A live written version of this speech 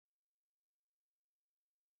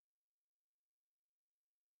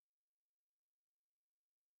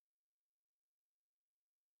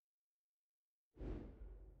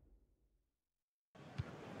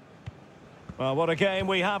Well, what a game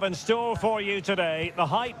we have in store for you today. The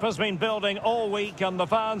hype has been building all week and the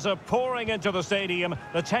fans are pouring into the stadium.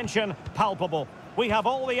 The tension palpable. We have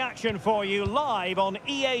all the action for you live on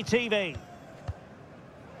EA TV.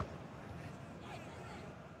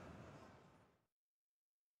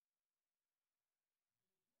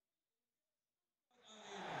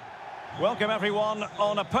 Welcome everyone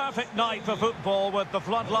on a perfect night for football with the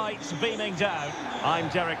floodlights beaming down. I'm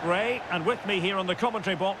Derek Ray and with me here on the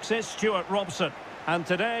commentary box is Stuart Robson. And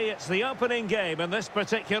today it's the opening game in this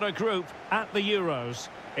particular group at the Euros.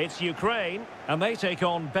 It's Ukraine and they take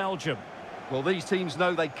on Belgium. Well, these teams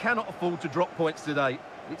know they cannot afford to drop points today.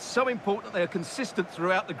 It's so important they are consistent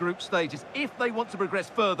throughout the group stages if they want to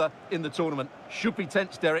progress further in the tournament. Should be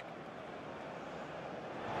tense, Derek.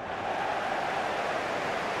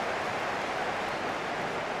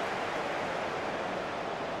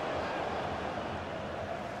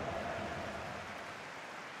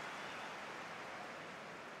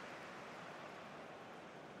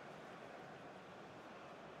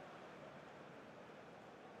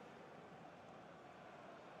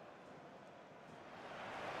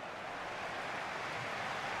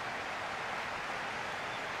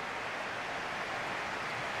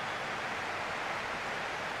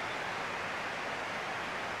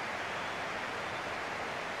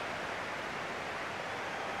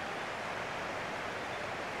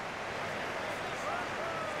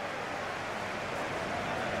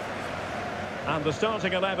 And the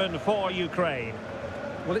starting 11 for Ukraine.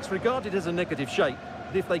 Well, it's regarded as a negative shape.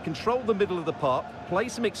 But if they control the middle of the park, play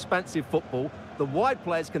some expansive football, the wide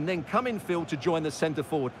players can then come in field to join the centre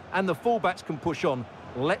forward, and the fullbacks can push on.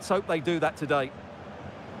 Let's hope they do that today.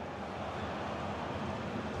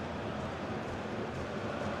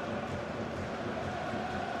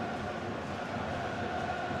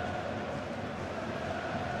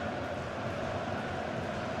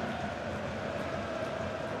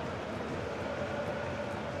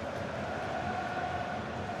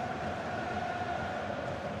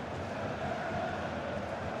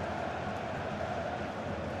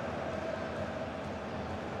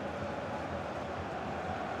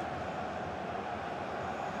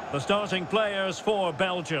 The starting players for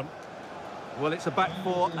Belgium. Well, it's a back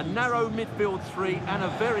four, a narrow midfield three and a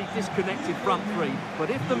very disconnected front three. But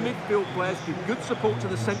if the midfield players give good support to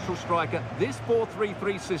the central striker, this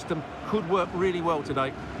 4-3-3 system could work really well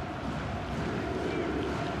today.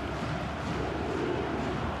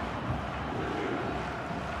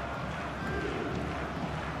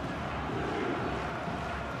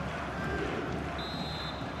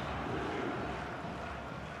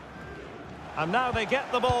 And now they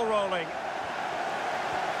get the ball rolling.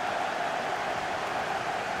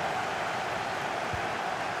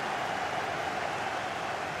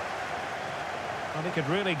 And he could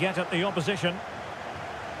really get at the opposition.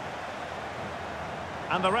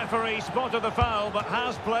 And the referee spotted the foul, but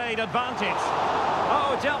has played advantage.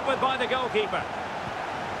 Oh, dealt with by the goalkeeper.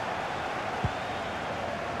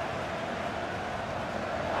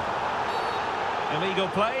 Illegal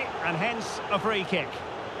play, and hence a free kick.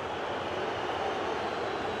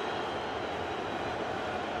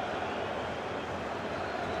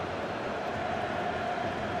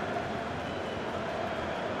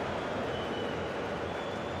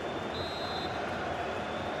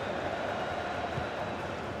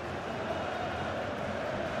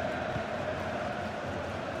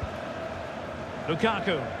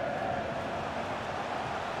 Lukaku.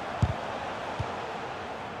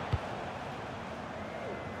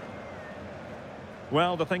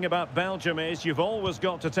 Well, the thing about Belgium is you've always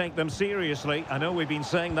got to take them seriously. I know we've been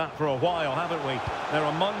saying that for a while, haven't we? They're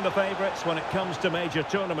among the favourites when it comes to major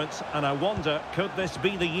tournaments, and I wonder, could this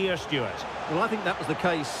be the year, Stuart? Well, I think that was the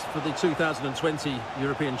case for the 2020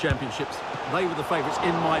 European Championships. They were the favourites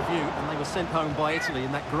in my view, and they were sent home by Italy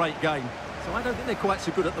in that great game. So I don't think they're quite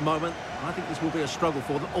so good at the moment. I think this will be a struggle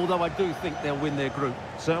for them, although I do think they'll win their group.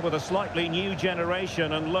 So with a slightly new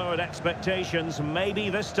generation and lowered expectations, maybe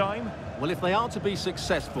this time? Well, if they are to be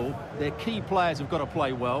successful, their key players have got to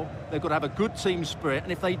play well. They've got to have a good team spirit,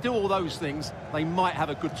 and if they do all those things, they might have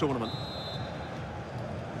a good tournament.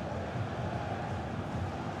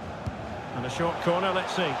 And a short corner,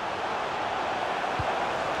 let's see.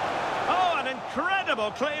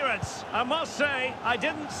 Incredible clearance. I must say, I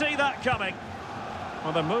didn't see that coming.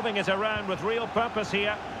 Well, they're moving it around with real purpose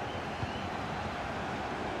here.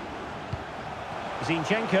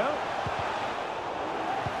 Zinchenko.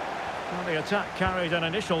 Well, the attack carried an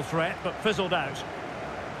initial threat, but fizzled out.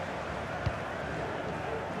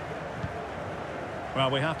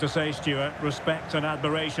 Well, we have to say, Stuart, respect and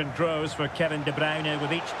admiration grows for Kevin De Bruyne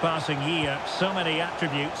with each passing year. So many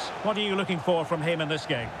attributes. What are you looking for from him in this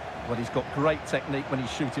game? Well, he's got great technique when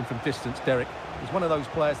he's shooting from distance, Derek. He's one of those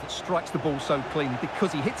players that strikes the ball so clean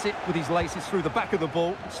because he hits it with his laces through the back of the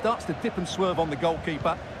ball, starts to dip and swerve on the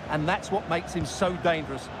goalkeeper, and that's what makes him so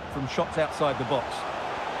dangerous from shots outside the box.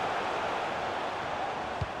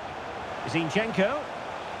 Zinchenko.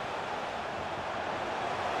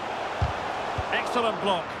 Excellent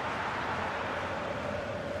block.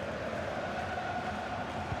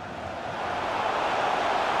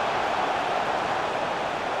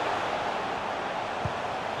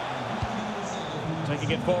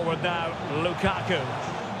 Taking it forward now, Lukaku.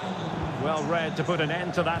 Well read to put an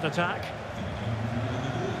end to that attack.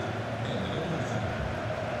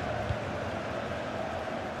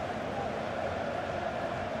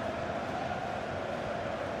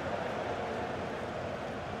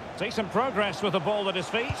 Decent progress with the ball at his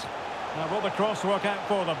feet. Now will the cross work out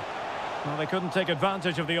for them? Well, they couldn't take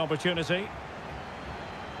advantage of the opportunity.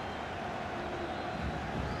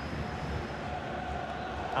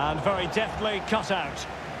 And very deftly cut out.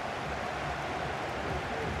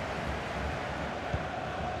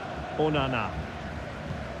 Onana.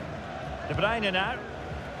 De Bruyne now.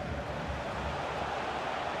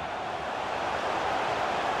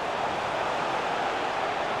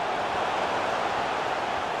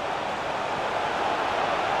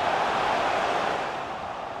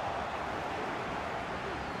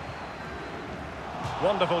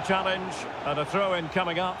 Wonderful challenge and a throw-in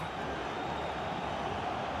coming up.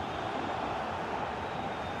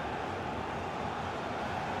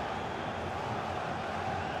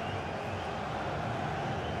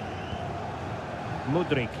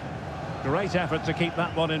 Mudryk. Great effort to keep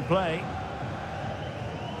that one in play.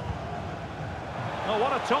 Oh,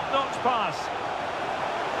 what a top-notch pass.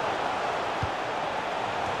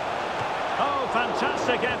 Oh,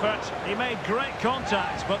 fantastic effort. He made great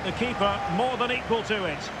contact, but the keeper more than equal to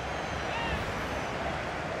it.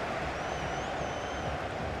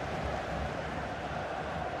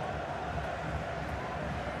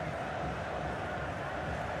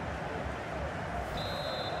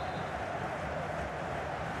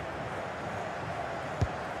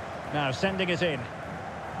 Now sending it in.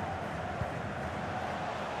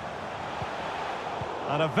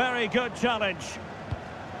 And a very good challenge.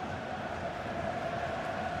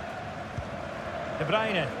 De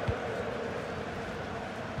Bruyne.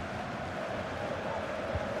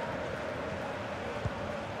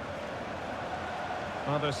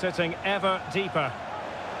 Well, they're sitting ever deeper.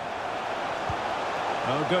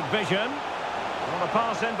 Oh, good vision. Well, a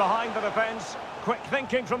pass in behind the defence. Quick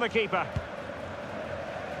thinking from the keeper.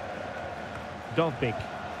 Dovbik.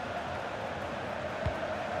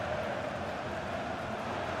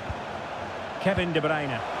 Kevin De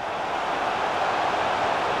Bruyne.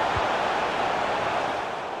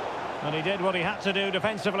 And he did what he had to do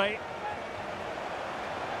defensively.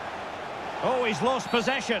 Oh, he's lost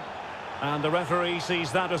possession. And the referee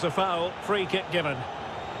sees that as a foul. Free kick given.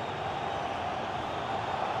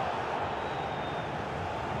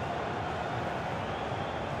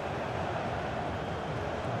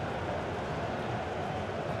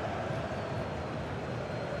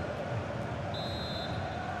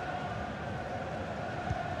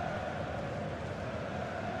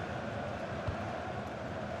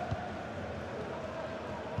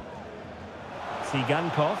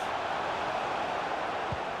 Sigankov.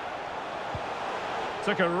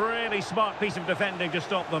 Took a really smart piece of defending to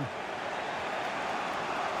stop them.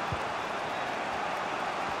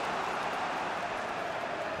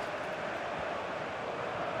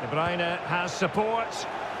 De Bruyne has support,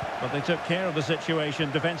 but they took care of the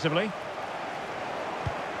situation defensively.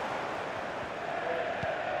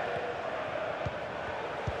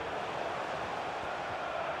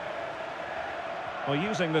 Well,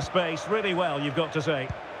 using the space really well, you've got to say.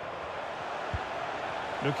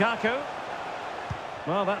 Lukaku.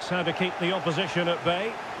 Well, that's how to keep the opposition at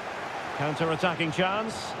bay. Counter-attacking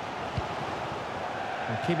chance.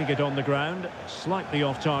 And keeping it on the ground. Slightly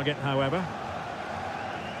off target, however.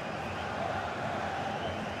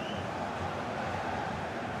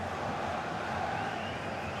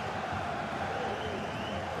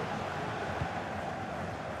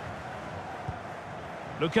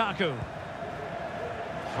 Lukaku.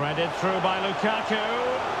 Threaded through by Lukaku.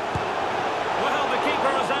 Well, the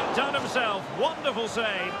keeper has outdone himself. Wonderful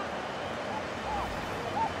save.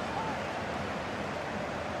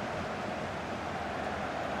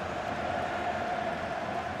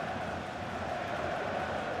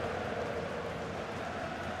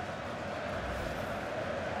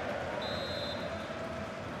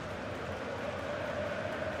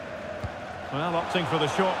 Well, opting for the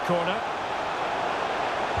short corner.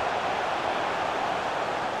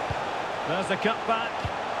 There's the cut back.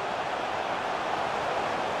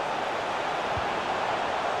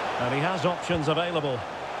 And he has options available.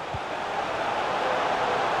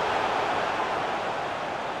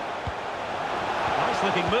 Nice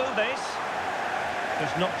looking move, this.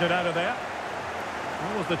 Just knocked it out of there.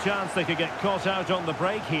 What was the chance they could get caught out on the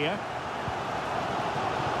break here?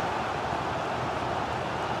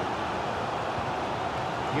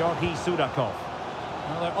 Georgi Sudakov.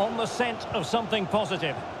 Well, they're on the scent of something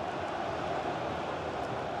positive.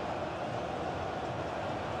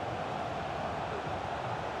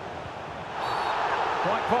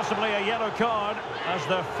 Quite possibly a yellow card as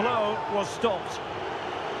the flow was stopped.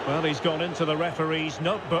 Well, he's gone into the referee's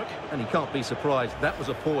notebook. And he can't be surprised. That was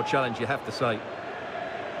a poor challenge, you have to say.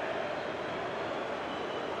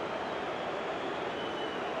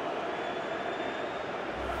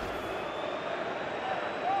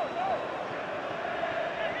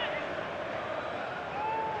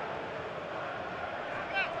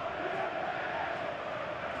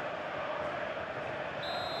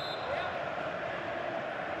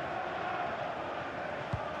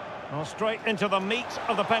 Well, straight into the meat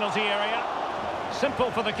of the penalty area. Simple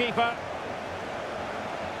for the keeper.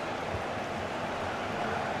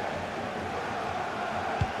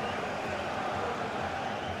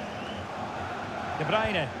 De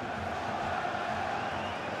Bruyne.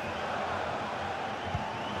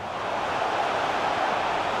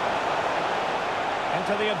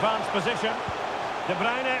 Into the advanced position. De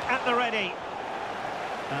Bruyne at the ready.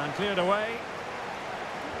 And cleared away.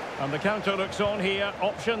 And the counter looks on here,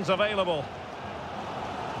 options available.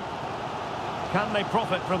 Can they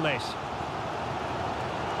profit from this?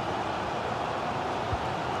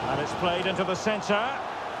 And it's played into the centre.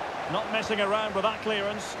 Not messing around with that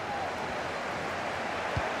clearance.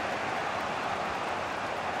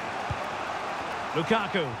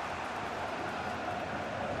 Lukaku.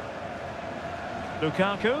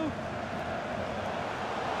 Lukaku.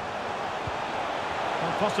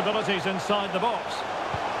 Well, possibilities inside the box.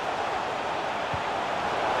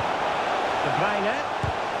 De Bruyne.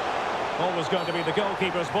 Always going to be the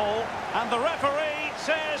goalkeeper's ball. And the referee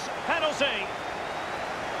says penalty.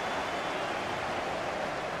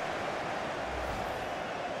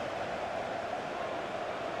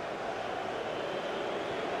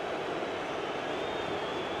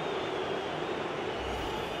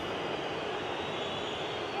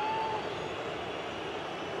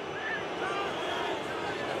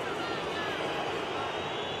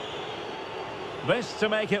 This to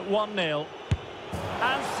make it 1-0.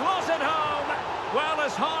 And slotted home. Well,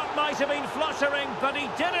 his heart might have been fluttering, but he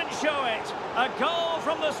didn't show it. A goal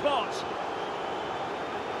from the spot.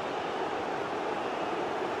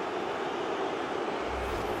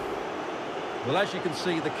 Well, as you can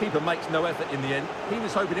see, the keeper makes no effort in the end. He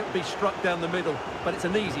was hoping it would be struck down the middle, but it's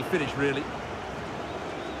an easy finish, really.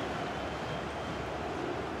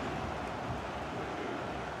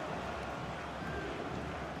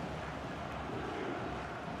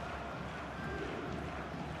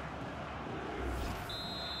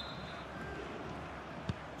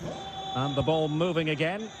 And the ball moving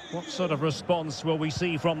again. What sort of response will we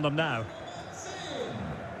see from them now?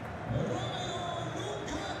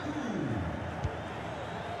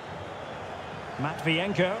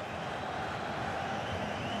 Matvienko.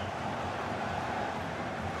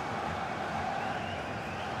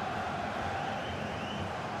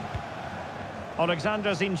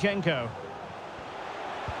 Alexander Zinchenko.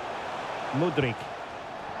 Mudryk.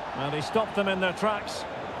 Well, he stopped them in their tracks.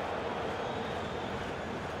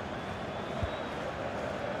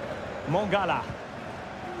 Mongala.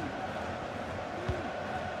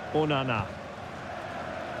 Onana.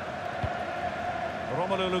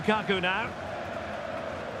 Romelu Lukaku now.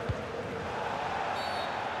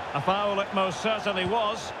 A foul it most certainly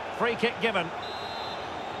was. Free kick given.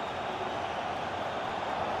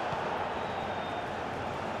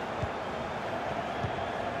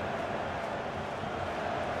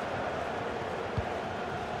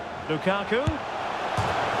 Lukaku.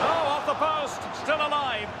 Oh, off the post. Still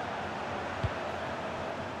alive.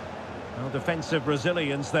 Well, defensive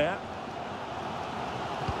Brazilians there.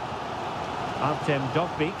 Artem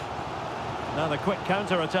Dovbyk. Now the quick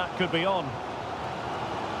counter-attack could be on.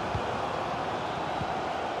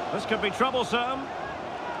 This could be troublesome.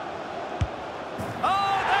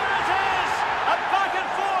 Oh, there it is! A back and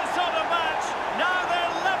forth sort of match. Now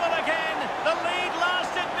they're level again. The lead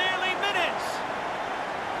lasted nearly minutes.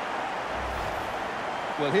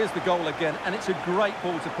 Well, here's the goal again, and it's a great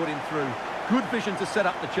ball to put him through. Good vision to set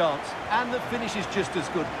up the chance, and the finish is just as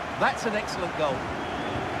good. That's an excellent goal.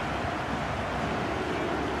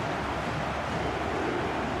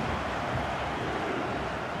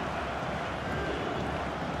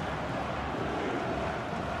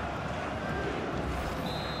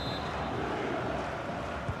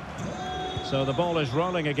 So the ball is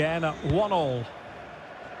rolling again at 1-1.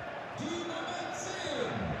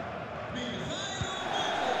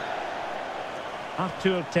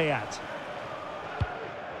 Arthur Theat.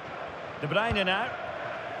 De Bruyne now.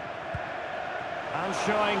 And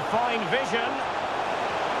showing fine vision.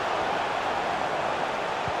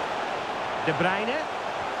 De Bruyne.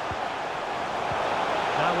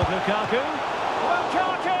 Now with Lukaku.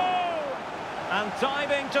 Lukaku! And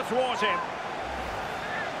diving to thwart him.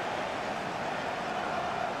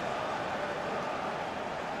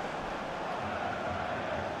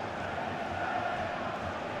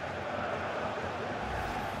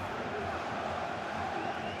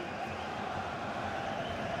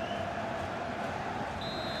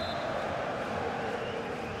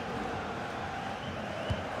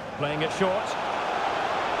 Playing it short.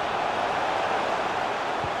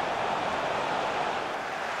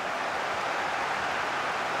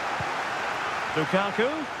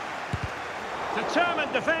 Lukaku.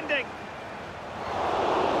 Determined defending.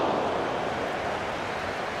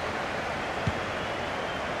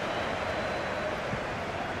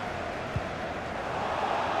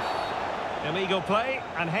 Illegal play,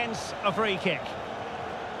 and hence a free kick.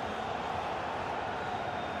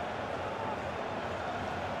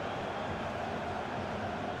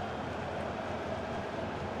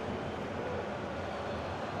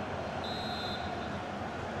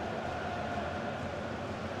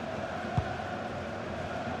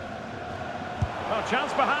 Well,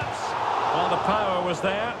 chance perhaps. Well, the power was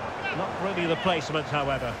there. Not really the placement,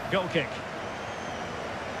 however. Goal kick.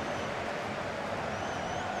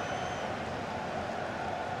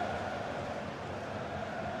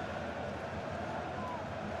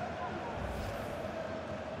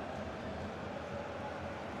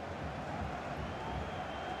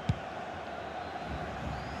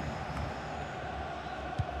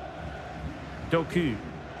 Doku.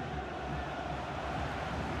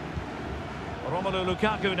 Romelu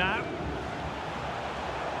Lukaku now.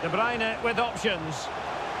 De Bruyne with options.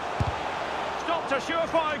 Stopped a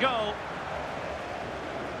surefire goal.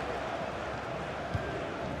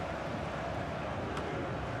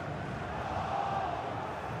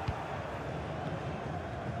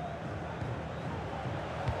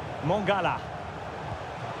 Mongala.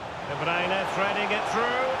 De Bruyne threading it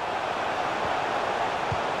through.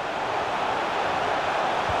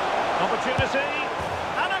 Opportunity.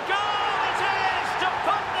 And a goal it is to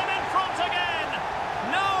put them in front again.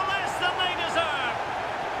 No less than they deserve.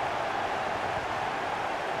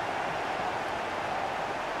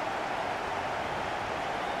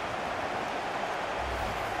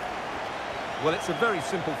 Well, it's a very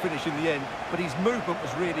simple finish in the end, but his movement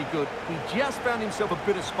was really good. He just found himself a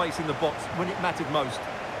bit of space in the box when it mattered most.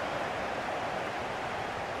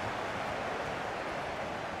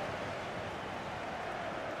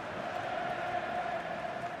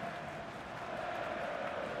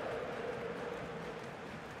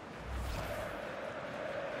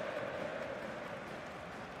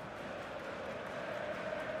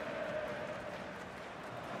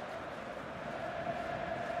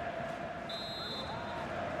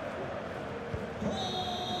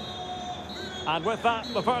 And with that,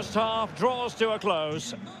 the first half draws to a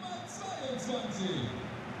close.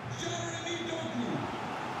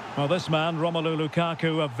 Well, this man, Romelu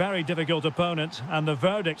Lukaku, a very difficult opponent, and the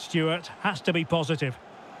verdict, Stuart, has to be positive.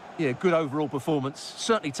 Yeah, good overall performance.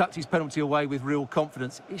 Certainly tucked his penalty away with real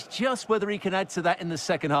confidence. It's just whether he can add to that in the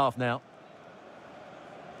second half now.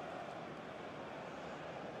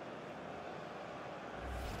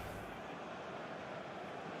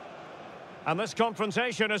 And this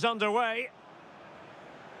confrontation is underway.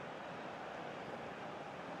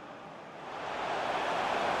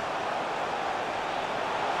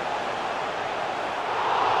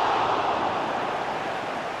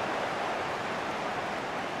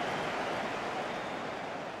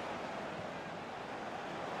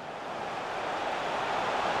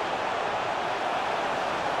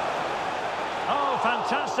 Oh,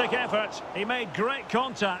 fantastic effort. He made great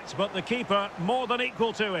contact, but the keeper more than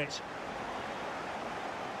equal to it.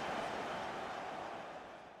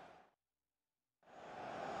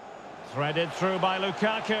 Threaded through by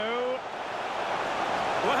Lukaku.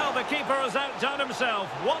 Well, the keeper has outdone himself.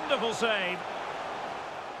 Wonderful save.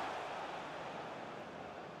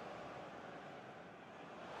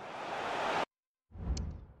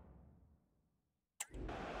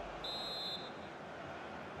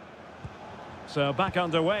 So back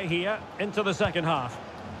underway here into the second half.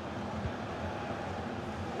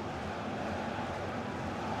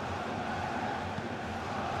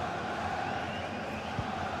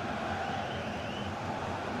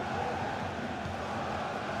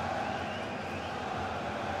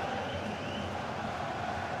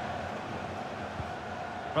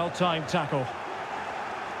 Well-timed tackle.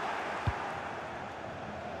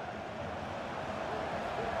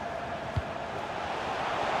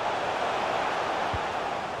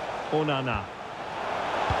 Onana.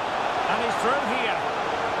 And he's through here.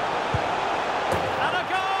 And a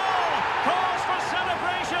goal! Calls for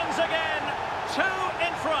celebrations again. 2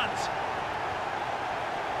 in front.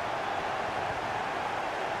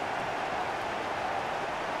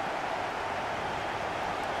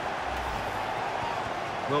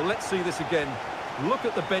 Well, let's see this again. Look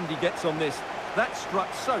at the bend he gets on this. That struck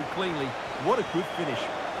so cleanly. What a good finish.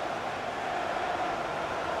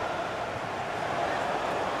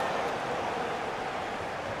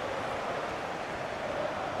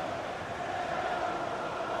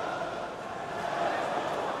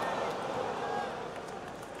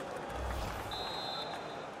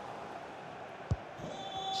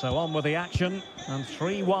 So on with the action, and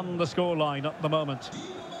 3-1 the scoreline at the moment.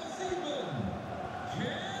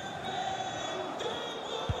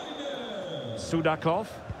 Sudakov.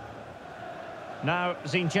 Now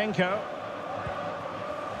Zinchenko.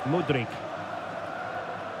 Mudryk.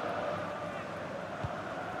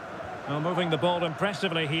 Well, moving the ball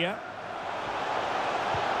impressively here.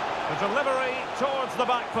 The delivery towards the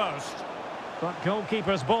back post. But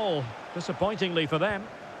goalkeeper's ball, disappointingly for them.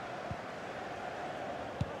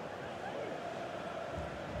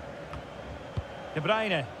 De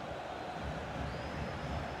Bruyne.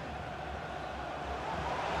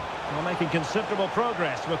 Well, making considerable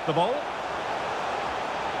progress with the ball.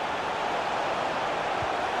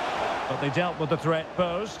 But they dealt with the threat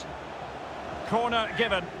posed. Corner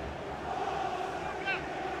given.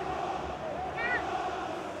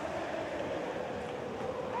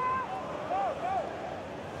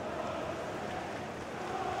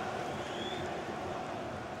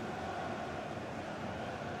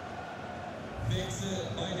 Wechsel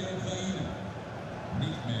bei der Ukraine.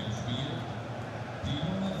 Nicht mehr im Spiel. Die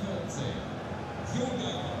Nummer 14.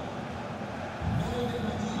 Fjordler. Neue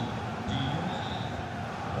Partie. Die Nummer 8.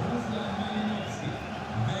 Ruslan Malinowski.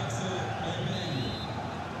 Wechsel bei Belgien.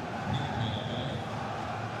 Nicht mehr dabei.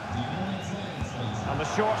 Die Nummer 22. And the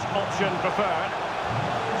short option preferred.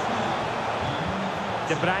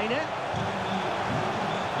 De Bruyne.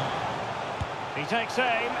 He takes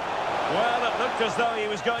aim. Well, it looked as though he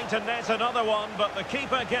was going to net another one, but the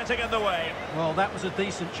keeper getting in the way. Well, that was a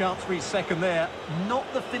decent chance for his second there. Not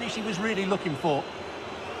the finish he was really looking for.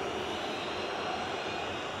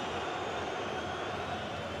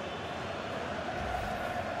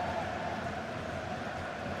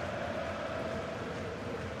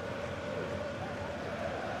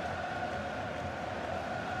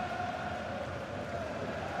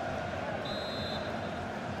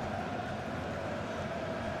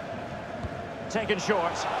 Taken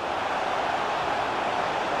short.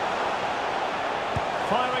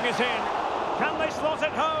 Firing it in. Can they slot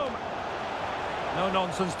it home? No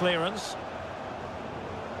nonsense clearance.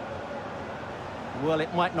 Well,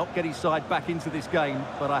 it might not get his side back into this game,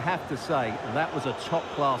 but I have to say, that was a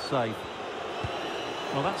top-class save.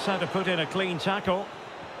 Well, that's how to put in a clean tackle.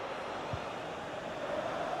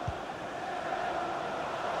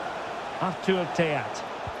 Artur Teat.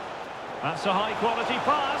 That's a high-quality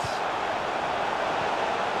pass.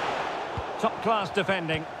 Top-class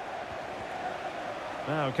defending.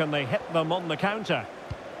 Now, can they hit them on the counter?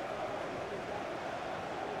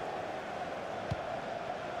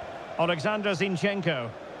 Alexander Zinchenko.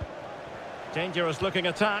 Dangerous-looking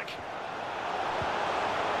attack.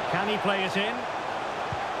 Can he play it in?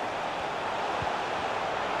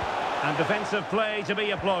 And defensive play to be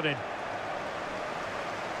applauded.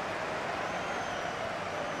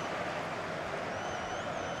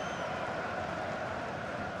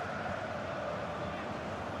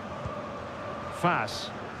 Fas.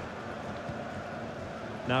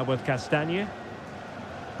 Now with Castagne.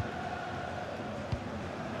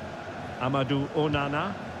 Amadou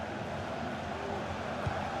Onana.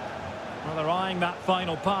 Well, they're eyeing that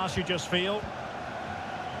final pass, you just feel.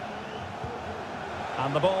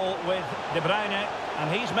 And the ball with De Bruyne,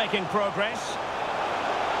 and he's making progress.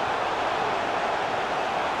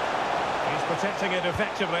 He's protecting it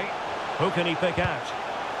effectively. Who can he pick out?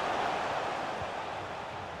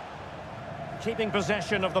 Keeping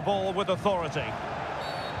possession of the ball with authority.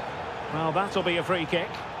 Well, that'll be a free kick.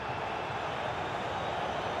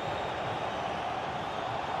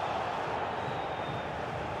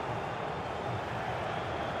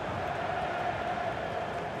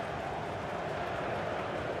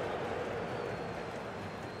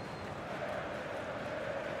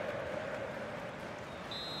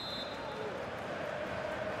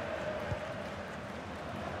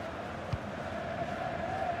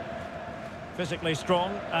 Physically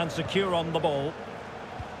strong and secure on the ball.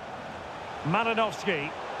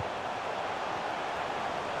 Malinovsky.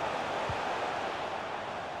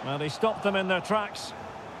 Well, he stopped them in their tracks.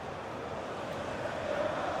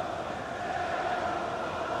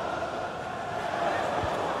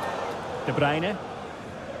 De Bruyne.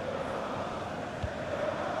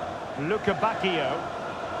 Luca Bacchio.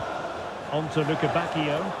 On to Luca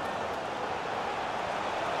Bacchio.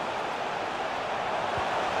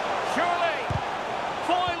 Surely!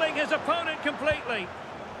 Foiling his opponent completely.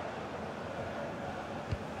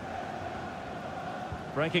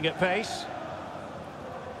 Breaking at pace.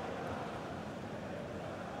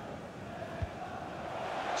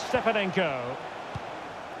 Stepanenko.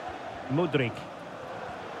 Mudryk.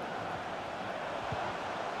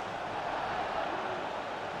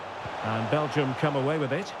 And Belgium come away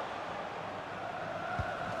with it.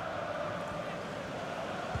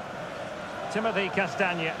 Timothy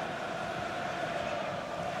Castagne.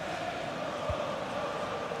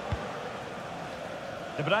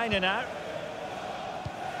 De Bruyne now.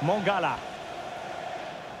 Mongala.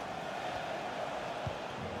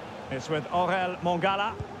 It's with Aurel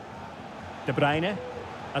Mongala. De Bruyne.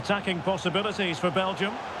 Attacking possibilities for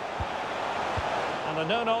Belgium. And a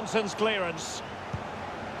no-nonsense clearance.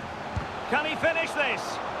 Can he finish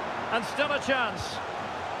this? And still a chance.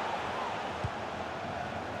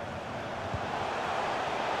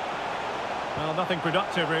 Well, nothing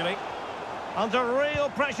productive, really. Under real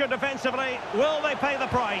pressure defensively. Will they pay the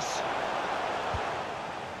price?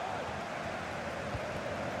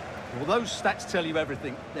 Well, those stats tell you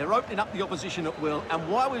everything. They're opening up the opposition at will, and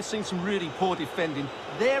while we've seen some really poor defending,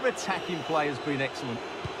 their attacking play has been excellent.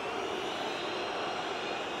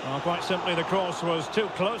 Well, quite simply, the cross was too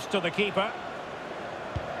close to the keeper.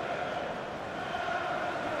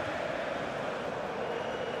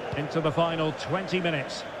 Into the final 20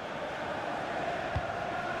 minutes.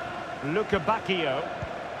 Luca Bacchio.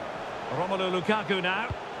 Romelu Lukaku now.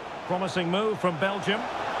 Promising move from Belgium.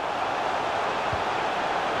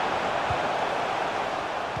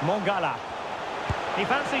 Mongala. He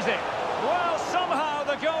fancies it. Well, somehow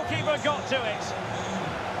the goalkeeper got to it.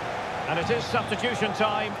 And it is substitution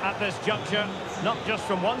time at this juncture, not just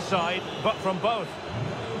from one side, but from both.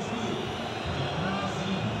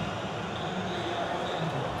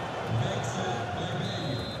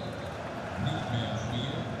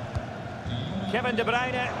 Kevin De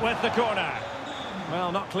Bruyne with the corner.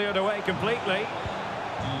 Well, not cleared away completely.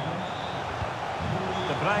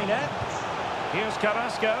 De Bruyne. Here's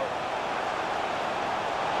Carrasco.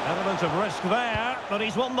 Element of risk there, but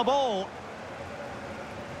he's won the ball.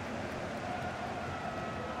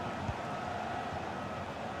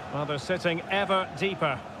 Well, they're sitting ever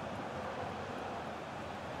deeper.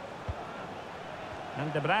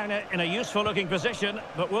 And De Bruyne in a useful-looking position,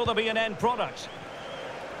 but will there be an end product?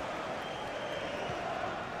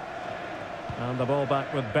 And the ball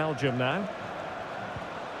back with Belgium now.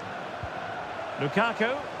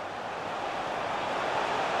 Lukaku.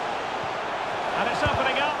 And it's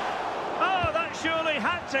opening up. Oh, that surely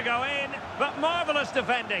had to go in, but marvellous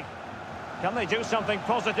defending. Can they do something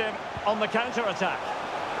positive on the counter-attack?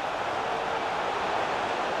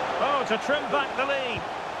 Oh, to trim back the lead.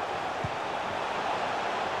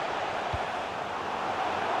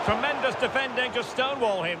 Tremendous defending to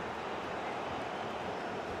stonewall him.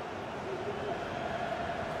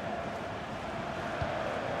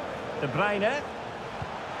 De Bruyne.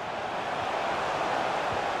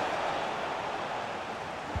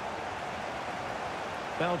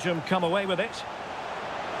 Belgium come away with it.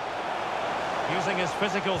 Using his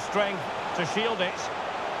physical strength to shield it.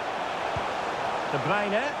 De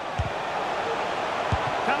Bruyne.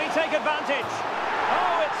 Can he take advantage?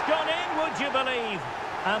 Oh, it's gone in, would you believe?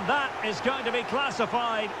 And that is going to be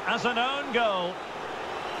classified as an own goal.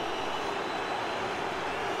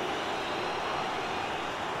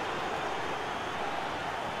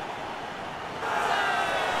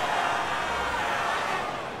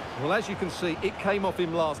 Well, as you can see, it came off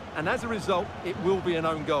him last, and as a result, it will be an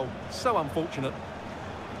own goal. So unfortunate.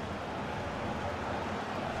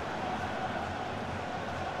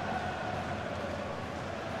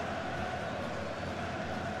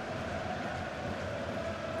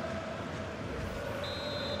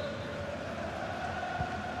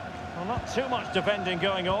 Well, not too much defending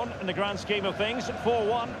going on in the grand scheme of things.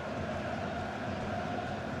 4-1.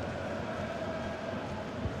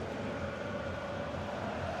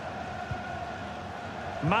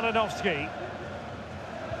 Malinovsky.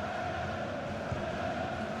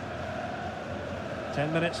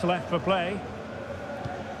 10 minutes left for play.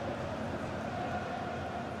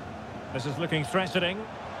 This is looking threatening.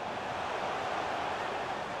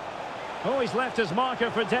 Oh, he's left his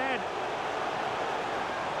marker for dead.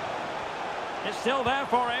 It's still there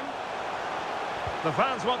for him. The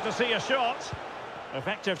fans want to see a shot.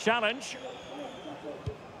 Effective challenge.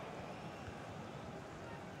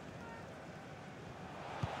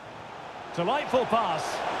 Delightful pass.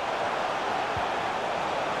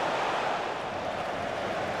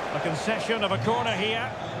 A concession of a corner here.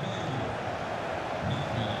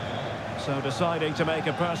 So deciding to make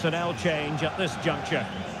a personnel change at this juncture.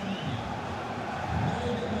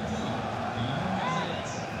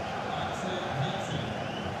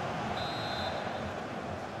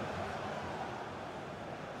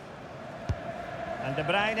 And De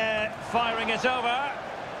Bruyne firing it over.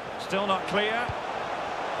 Still not clear.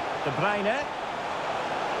 De Bruyne.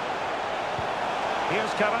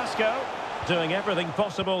 Here's Carrasco, doing everything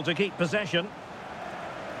possible to keep possession.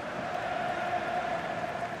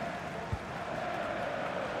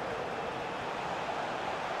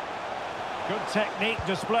 Good technique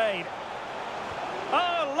displayed.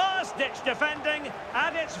 Oh, last-ditch defending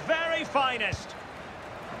at its very finest.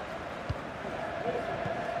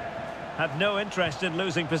 Had no interest in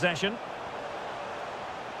losing possession.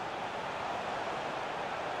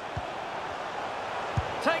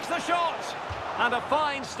 Takes the shot, and a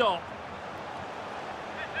fine stop.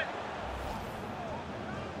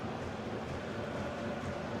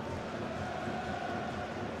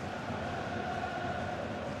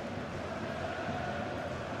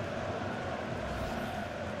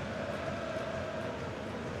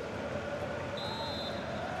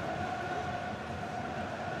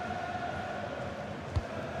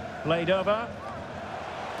 Played over.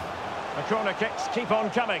 The corner kicks keep on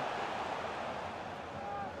coming.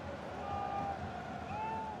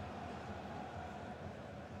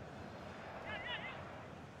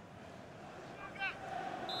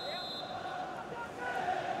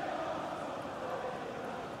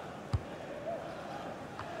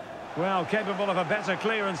 Well, capable of a better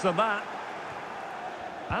clearance than that.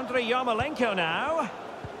 Andriy Yarmolenko now.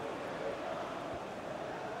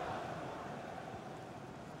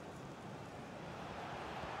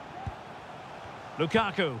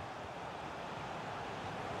 Lukaku.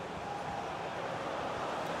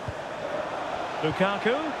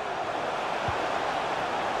 Lukaku.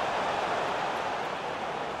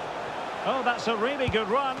 Oh, that's a really good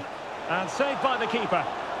run. And saved by the keeper.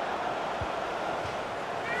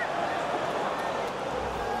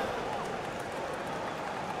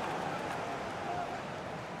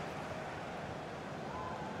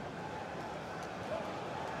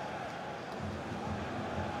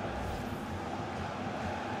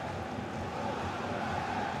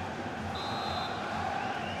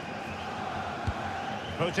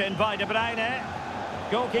 Put in by De Bruyne.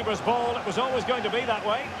 Goalkeeper's ball, it was always going to be that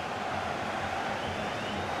way.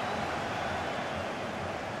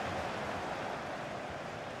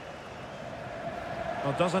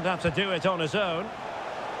 Well, doesn't have to do it on his own.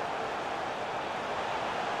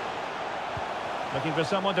 Looking for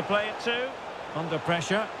someone to play it to. Under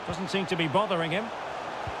pressure, doesn't seem to be bothering him.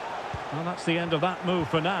 Well, that's the end of that move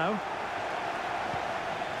for now.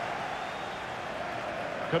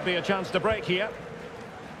 Could be a chance to break here.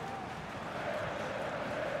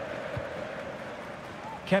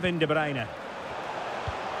 Kevin De Bruyne.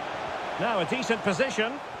 Now a decent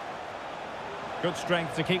position. Good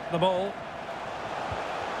strength to keep the ball.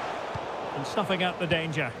 And snuffing out the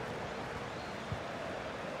danger.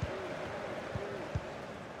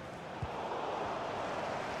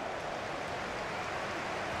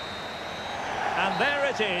 And there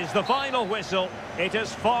it is, the final whistle. It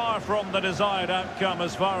is far from the desired outcome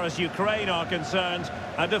as far as Ukraine are concerned.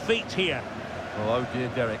 A defeat here. Oh dear,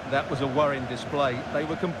 Derek, that was a worrying display. They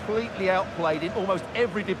were completely outplayed in almost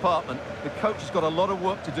every department. The coach has got a lot of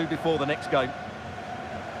work to do before the next game.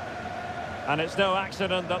 And it's no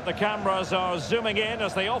accident that the cameras are zooming in,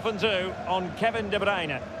 as they often do, on Kevin De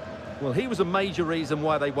Bruyne. Well, he was a major reason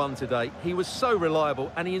why they won today. He was so reliable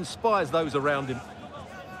and he inspires those around him.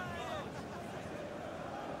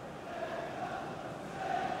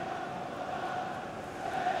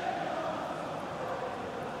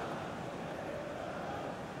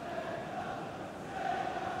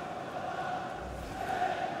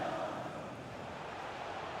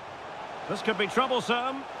 This could be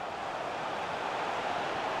troublesome.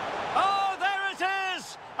 Oh, there it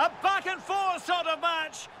is! A back-and-forth sort of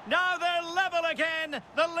match. Now they're level again.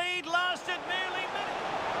 The lead lasted nearly minutes.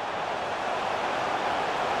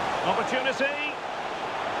 Opportunity.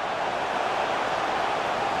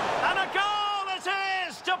 And a goal it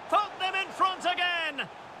is to put them in front again.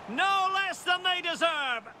 No less than they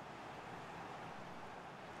deserve.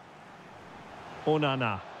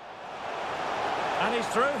 Onana. And he's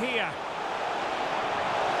through here.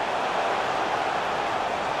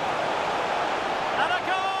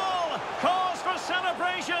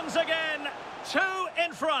 Congratulations again. 2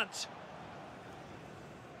 in front.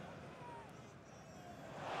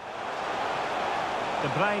 De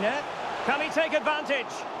Bruyne. Can he take advantage?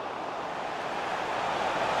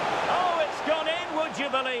 Oh, it's gone in, would you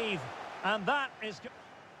believe? And that is...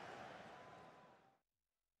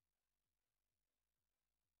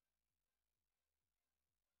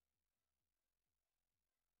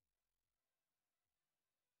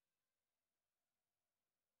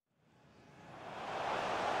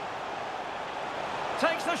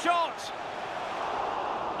 Takes the shot.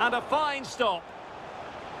 And a fine stop.